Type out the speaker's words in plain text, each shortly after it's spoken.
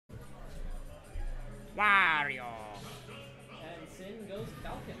Wario. And Sin goes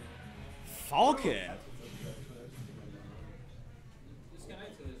Falcon. Falcon. This guy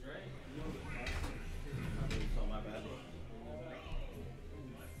to his right.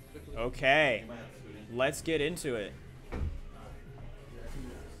 Okay. Let's get into it.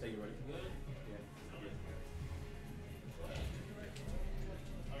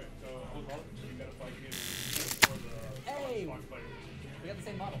 Hey! We got the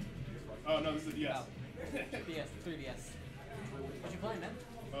same model. Oh no, this is DS. Oh. DS, 3DS. What you playing, man?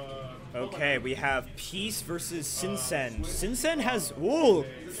 Okay, we have Peace versus Syncend. Syncend has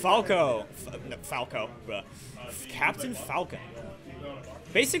Falco. Falco. Captain Falcon.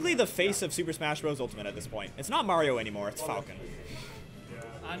 Basically the face of Super Smash Bros. Ultimate at this point. It's not Mario anymore, it's Falcon.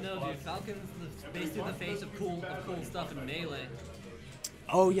 I know, dude. Falcon's basically the face of cool stuff in Melee.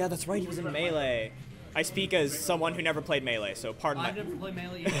 Oh yeah, that's right, he was in Melee. I speak as someone who never played Melee, so pardon I've my... never played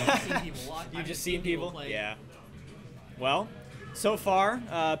Melee, you've just seen people watch. You've just seen people? play. Yeah. Well, so far,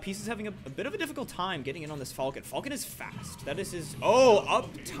 Peace is having a bit of a difficult time getting in on this Falcon. Falcon is fast. That is his... Oh,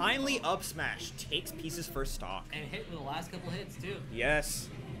 timely up smash. Takes Peace's first stock. And hit with the last couple hits, too. Yes.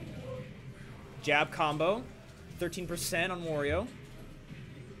 Jab combo. 13% on Wario.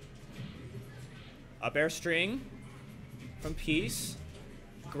 Up air string from Peace.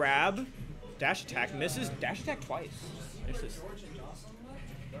 Grab. Dash attack. Misses. Dash attack twice. Misses.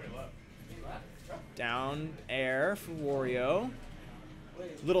 Down air for Wario.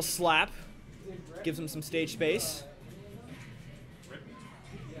 Little slap. Gives him some stage space.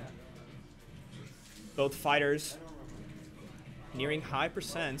 Both fighters nearing high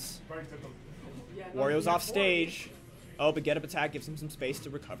percents. Wario's off stage. Oh, but get up attack gives him some space to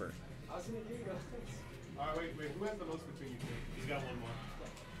recover. Wait, who has the most between you two? He's got one more.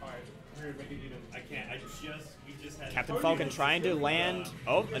 Alright, I can't. We just had. Captain Falcon trying to land.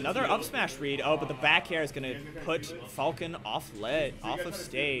 Oh, another up smash read. Oh, but the back air is going to put Falcon off of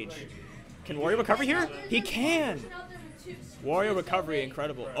stage. Can Wario recover here? He can! Wario recovery,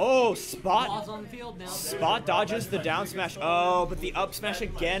 incredible. Oh, spot dodges the down smash. Oh, but the up smash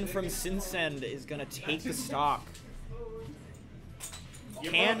again from Syncend is going to take the stock.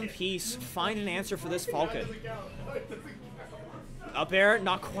 Can Peace find an answer for this Falcon? Up air,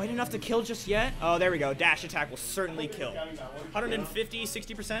 not quite enough to kill just yet. Oh, there we go. Dash attack will certainly kill. 150,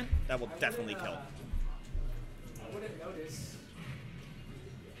 60%? That will definitely kill.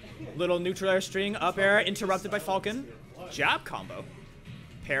 Little neutral air string, up air, interrupted by Falcon. Jab combo.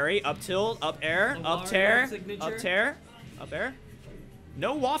 Parry, up tilt, up air, up tear, up tear, up air.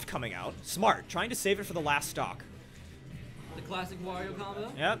 No waft coming out. Smart, trying to save it for the last stock. The classic Wario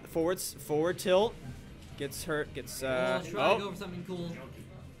combo. Yep, forward tilt. Gets hurt, gets, Try to go for something cool.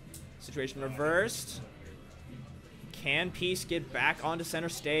 Situation reversed. Can Peace get back onto center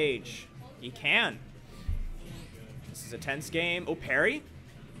stage? He can. This is a tense game. Oh, parry.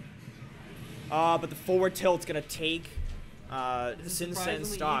 But the forward tilt's gonna take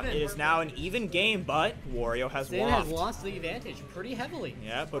Syncend's stock. It is now an even game, but Wario has Sin waft. has lost the advantage pretty heavily.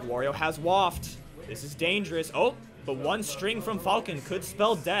 Yeah, but Wario has waft. This is dangerous. Oh, but one string from Falcon could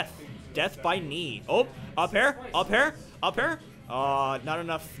spell death. Death by knee. Oh, up air, up air, up air. Not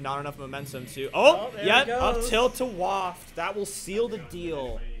enough momentum to. Oh, yep, up tilt to waft. That will seal the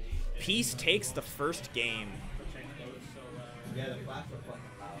deal. Peace takes the first game. Yeah, the flats are fucking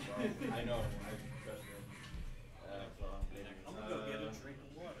loud, bro. I know. I'm gonna go get a drink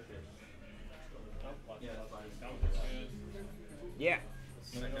of water. Yeah.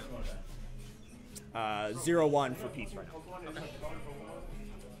 0-1 for Peace right now.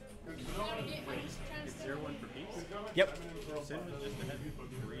 It's 0-1 for Peace? Yep. Sin was just ahead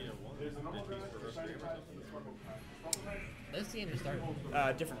 3-1. Let's see him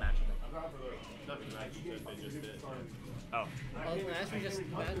start. Different match. Not the match that they just did. Oh. Oh, the match we just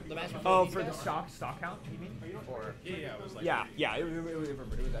the match Oh, for the stock count, you mean? Or Yeah, it was like. yeah. It was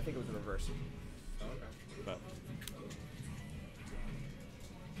I think it was a reverse. Oh, okay. But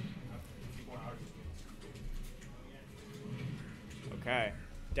okay.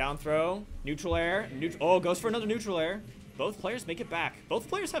 Down throw, neutral air, oh, goes for another neutral air. Both players make it back. Both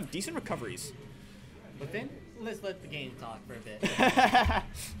players have decent recoveries. But then let's let the game talk for a bit.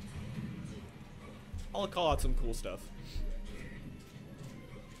 I'll call out some cool stuff.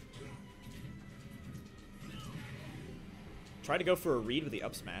 Try to go for a read with the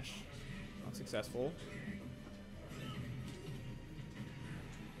up smash. Not successful.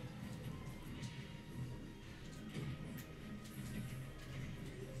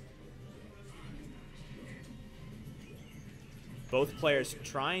 Both players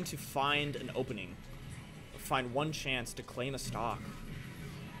trying to find an opening, find one chance to claim a stock.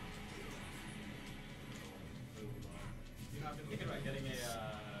 Thinking about getting a PS5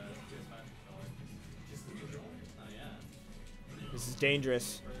 controller. Oh yeah. This is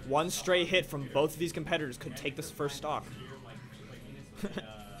dangerous. One stray hit from both of these competitors could take this first stock.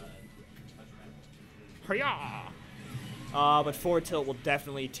 Hurrah! But forward tilt will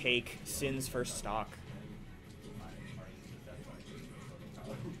definitely take Sin's first stock.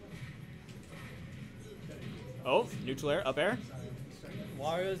 Oh, neutral air, up air.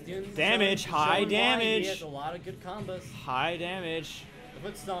 Wario's doing Damage, high damage. He has a lot of good combos. High damage. The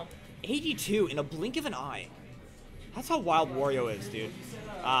foot stomp. 82 in a blink of an eye. That's how wild Wario is, dude.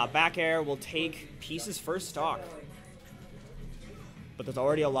 Back air will take Peace's first stock. But there's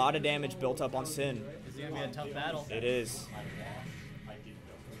already a lot of damage built up on Sin. It's gonna be a tough battle. It is.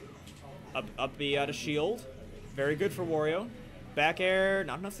 Up B out of shield. Very good for Wario. Back air,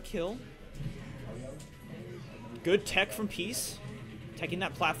 not enough to kill. Good tech from Peace. Taking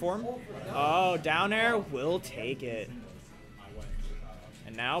that platform. Oh, down air will take it.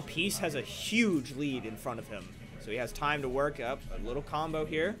 And now Peace has a huge lead in front of him. So he has time to work up a little combo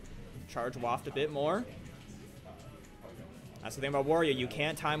here. Charge Waft a bit more. That's the thing about Wario. You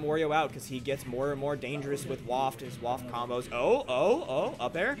can't time Wario out because he gets more and more dangerous with Waft, his Waft combos. Oh,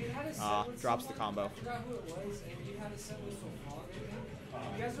 up air. Drops the combo. I forgot who it was, and you had a set with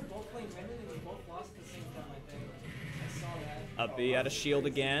Falcon. You guys are both playing Mendon and you both lost at the same time, I think. I saw that. Up B out of shield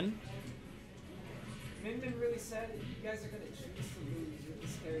again. Mendon really said you guys are going to choose to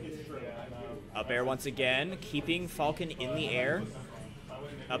lose. You're really scared. Up air once again, keeping Falcon in the air.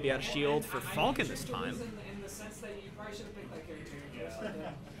 Up B out of shield for Falcon this time. In the sense that you probably should have picked that character.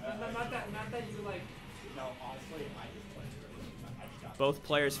 Not that you like. No, honestly, I just Both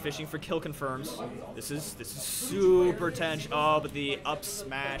players fishing for kill confirms. This is super tense. Oh, but the up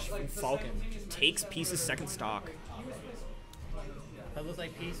smash from Falcon takes Peace's second stock. It looks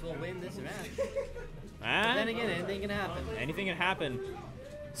like Peace will win this match. But Ah, then again, anything can happen. anything can happen.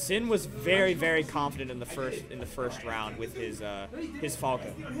 Sin was very, very confident in the first round with his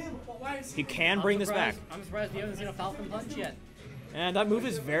Falcon. He can bring this back. I'm surprised you haven't seen a Falcon punch yet. And that move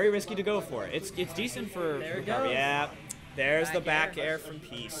is very risky to go for. It's decent for. There it for goes. Yeah, there's the Back back air. air from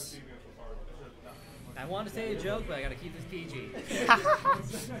Peace. I want to say a joke, but I gotta keep this PG.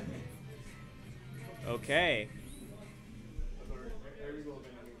 Okay.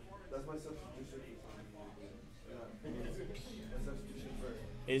 That's my substitution.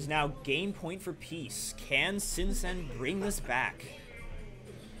 It is now game point for Peace. Can Syncend bring this back?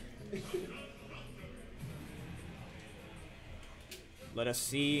 Let us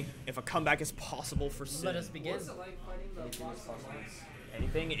see if a comeback is possible for Sin. Let us begin. What's it like fighting the boss on ice?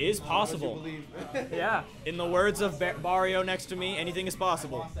 Anything is possible. Yeah. In the words of Wario next to me, anything is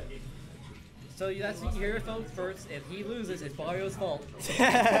possible. So that's what you hear it, folks. First, if he loses, it's Wario's fault. All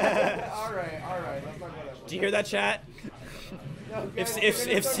right. Let's talk about that. Do you hear that, chat? No, guys,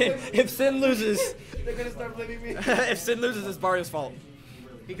 If Sin loses, they're gonna start blaming me. if Sin loses, it's Mario's fault.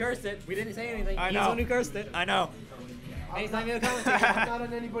 He cursed it. We didn't say anything. I He's know. the one who cursed it. I know. And he's not even a commentator. I'm not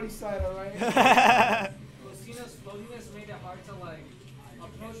on anybody's side, all right? Lucina's floatiness made it hard to like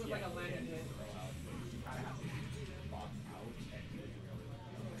approach with like a landing hit.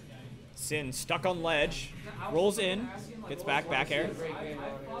 Sin stuck on ledge, rolls in, gets back air.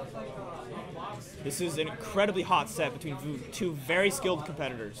 This is an incredibly hot set between two very skilled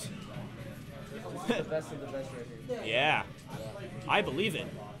competitors. The best of the best right here. Yeah, I believe it.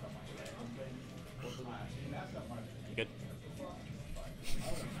 Good.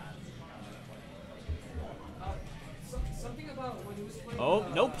 Something about when he was playing. Oh,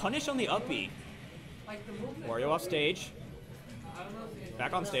 no punish on the up B. Like the movement. Wario off stage, I don't know if it,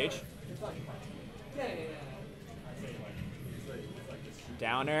 back on stage. Yeah.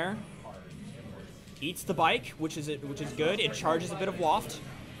 Down air. Eats the bike, which is good. It charges a bit of waft.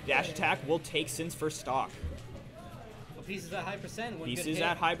 Dash attack will take Sin's first stock. Well, Peace is at high percent. One Piece good is hit.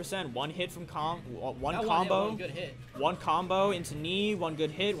 at high percent. One hit from one Not combo. One good hit. One combo into knee. One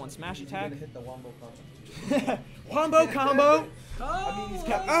good hit. One smash You're attack. gonna hit the wombo combo. Wombo combo. I mean, he's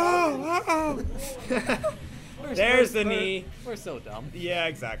kept. Oh. There's the knee. We're so dumb. Yeah,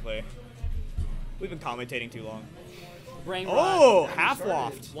 exactly. We've been commentating too long. Brain Oh, rot. half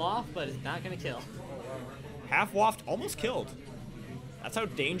waft. Waft, but it's not gonna kill. Half waft almost killed. That's how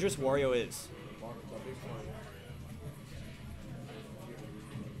dangerous Wario is.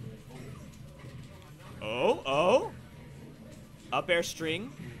 Oh. Up air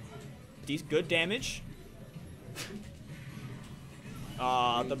string. Good damage.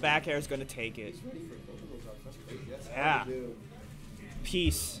 The back air is going to take it. Yeah.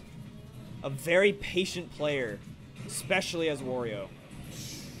 Peace. A very patient player, especially as Wario.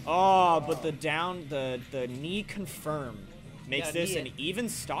 Oh, but the knee confirmed. Makes Yeah, this be an it. even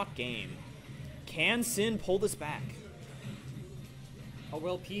stock game. Can Sin pull this back? Oh,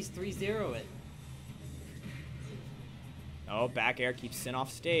 well, Peace 3-0 it. Oh, back air keeps Sin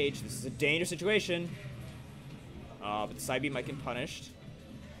off stage. This is a dangerous situation. But the side B might get punished.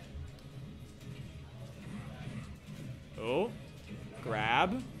 Oh,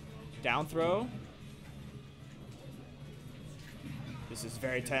 grab, down throw. This is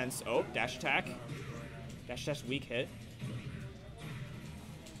very tense. Oh, dash attack. Dash dash weak hit.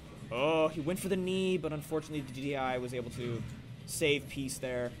 Oh, he went for the knee, but unfortunately the DDI was able to save Peace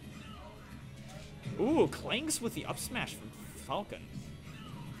there. Ooh, Clanks with the up smash from Falcon.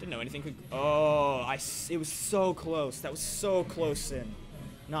 Didn't know anything could. Oh, it was so close. That was so close, Sin.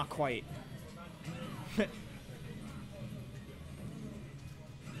 Not quite.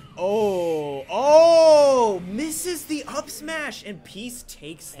 Oh, misses the up smash, and Peace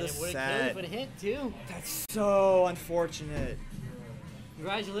takes the And it would have set. killed if it hit, too. That's so unfortunate.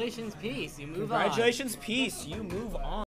 Congratulations, Peace. You move on. Congratulations, Peace. You move on.